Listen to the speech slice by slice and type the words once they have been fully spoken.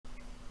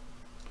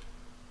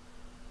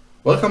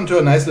Welcome to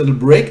a nice little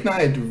break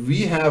night.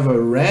 We have a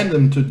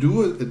random to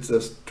do. It's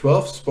a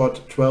 12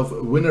 spot,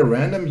 12 winner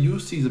random. You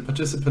see the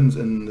participants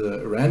in the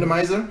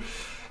randomizer,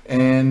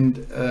 and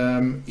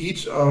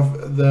each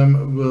of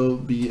them will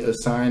be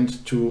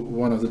assigned to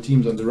one of the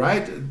teams on the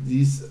right.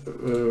 This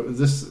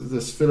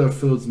filler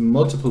fills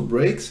multiple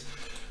breaks,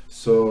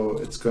 so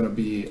it's going to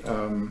be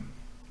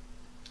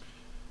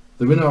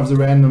the winner of the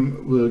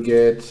random will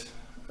get,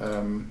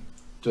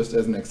 just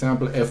as an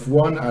example,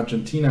 F1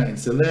 Argentina in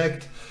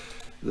select.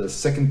 The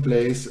second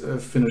place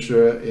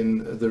finisher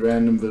in the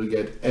random will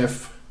get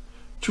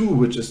F2,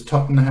 which is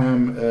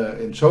Tottenham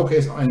in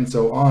showcase, and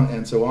so on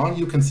and so on.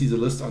 You can see the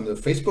list on the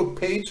Facebook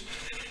page,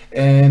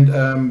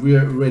 and we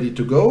are ready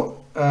to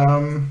go.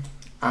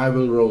 I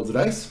will roll the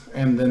dice,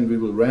 and then we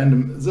will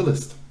random the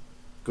list.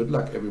 Good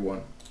luck,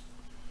 everyone.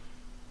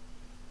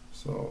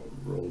 So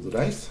roll the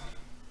dice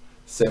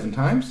 7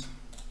 times,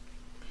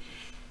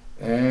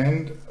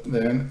 and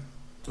then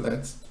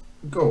let's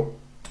go.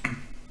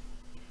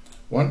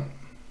 1,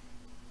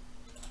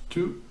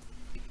 2,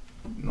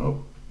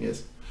 no,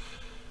 yes,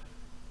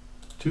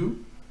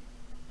 2,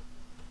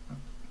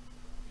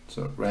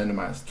 so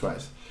randomize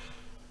twice,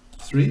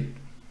 3,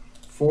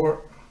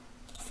 4,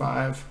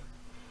 5,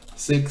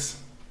 6,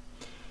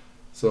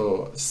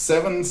 so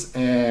 7s,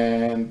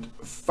 and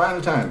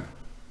final time.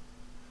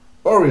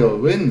 Oriol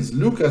wins.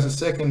 Lucas is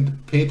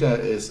second, Peter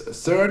is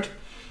third,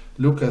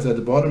 Lucas at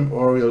the bottom,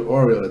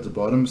 Oriol at the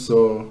bottom,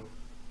 so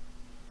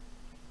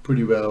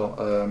pretty well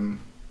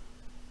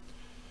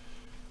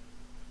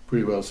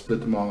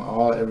split among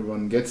all.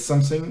 Everyone gets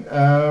something.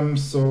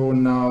 So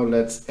now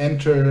let's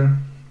enter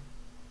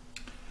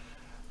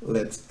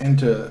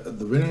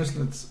the winners.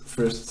 Let's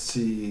first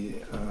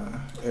see.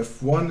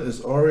 F1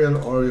 is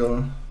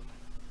Oriol.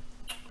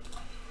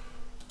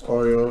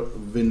 Oriol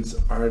wins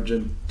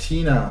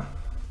Argentina.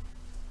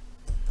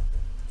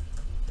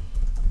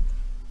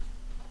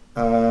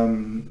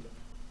 And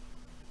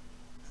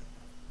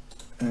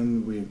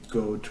we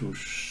go to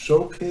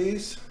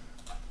showcase.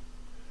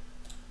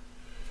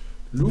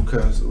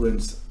 Lucas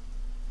wins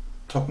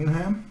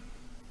Tottenham.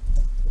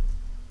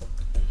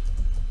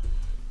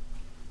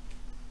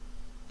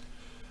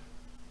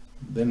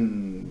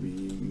 Then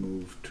we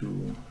move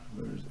to,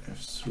 where's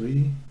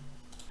F3?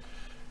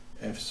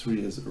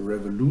 F3 is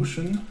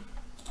Revolution.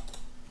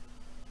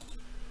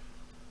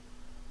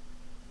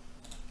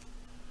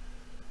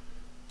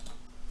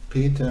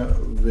 Peter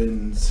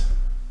wins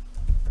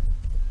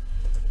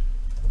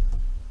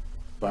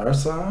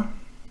Barca.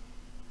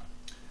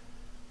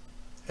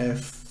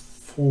 F4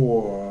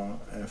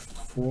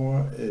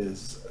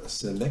 is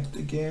select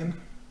again.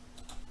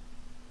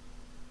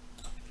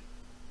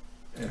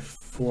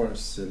 F4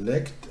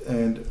 select,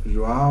 and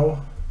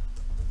Joao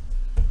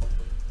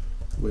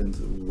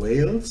wins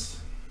Wales.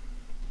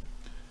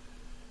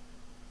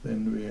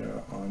 Then we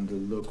are on the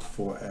look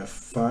for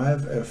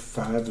F5.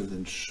 F5 is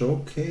in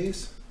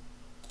showcase.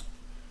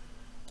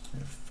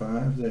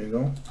 F5, there you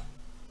go.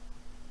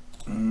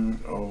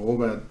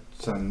 Robert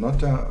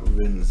Zanotta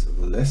wins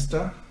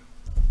Leicester.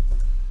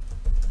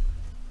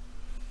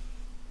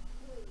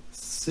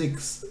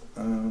 6,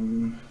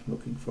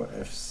 looking for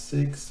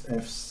F6.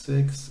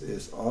 F6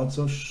 is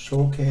also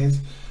showcase.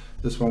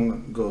 This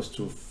one goes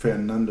to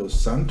Fernando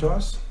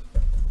Santos.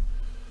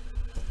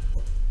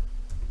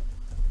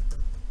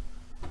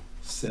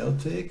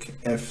 Celtic.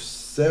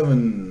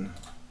 F7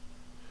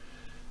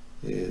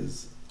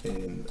 is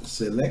in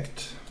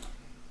select.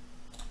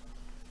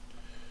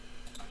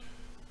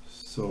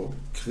 So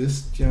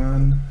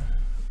Christian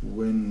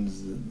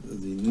wins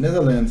the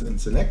Netherlands in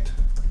select.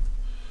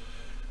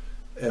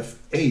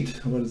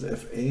 F8, what is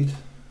F8?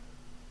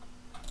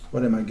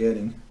 What am I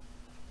getting?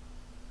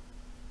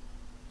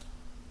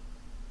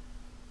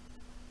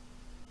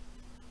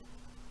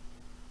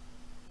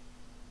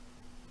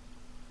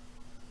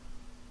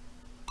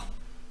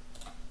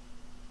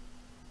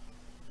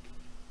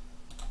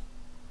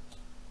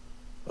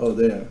 Oh,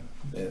 there.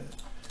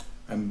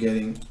 I'm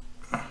getting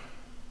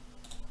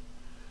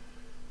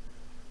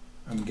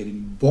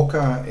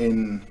Boca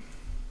in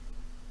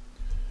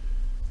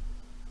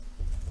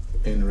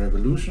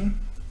Revolution.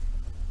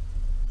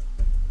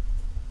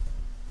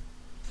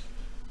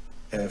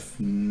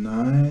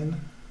 F9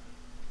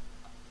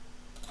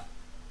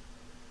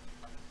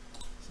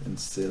 in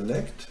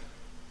select.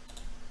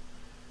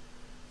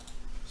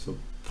 So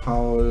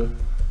Paul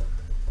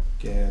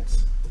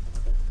gets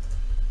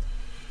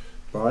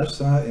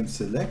Barca in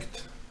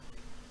select.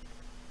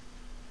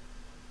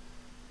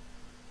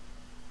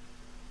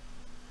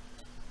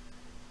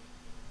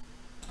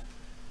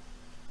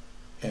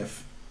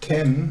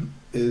 F10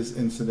 is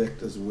in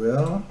select as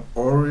well.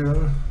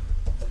 Oriol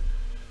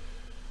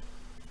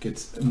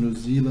gets New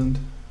Zealand,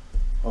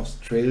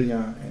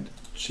 Australia, and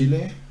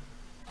Chile.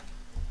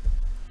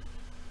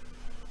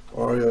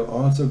 Oriol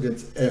also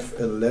gets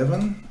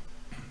F11.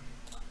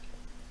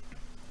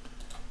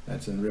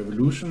 That's in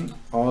Revolution.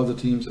 All the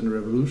teams in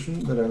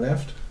Revolution that are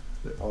left,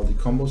 all the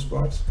combo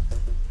spots.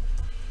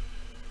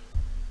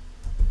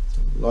 It's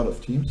a lot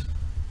of teams.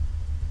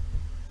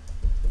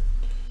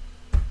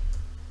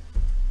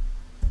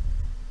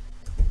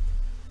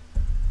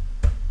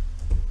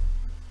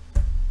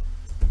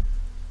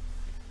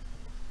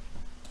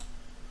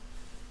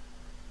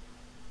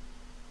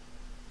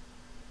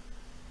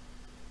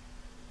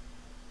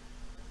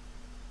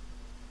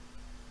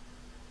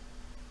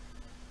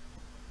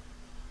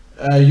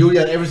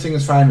 Julian, everything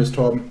is fine with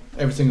Torben.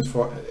 Everything is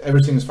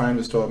fine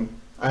with Torben.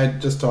 I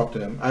just talked to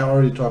him. I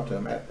already talked to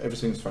him.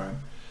 Everything is fine.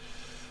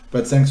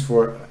 But thanks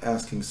for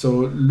asking. So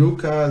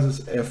Lucas is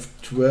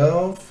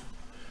F12,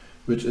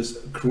 which is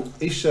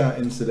Croatia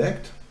in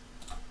select.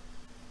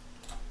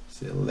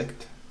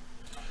 Select.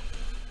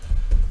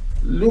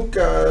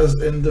 Lucas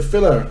in the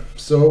filler.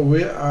 So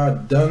we are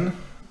done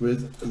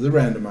with the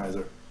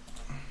randomizer.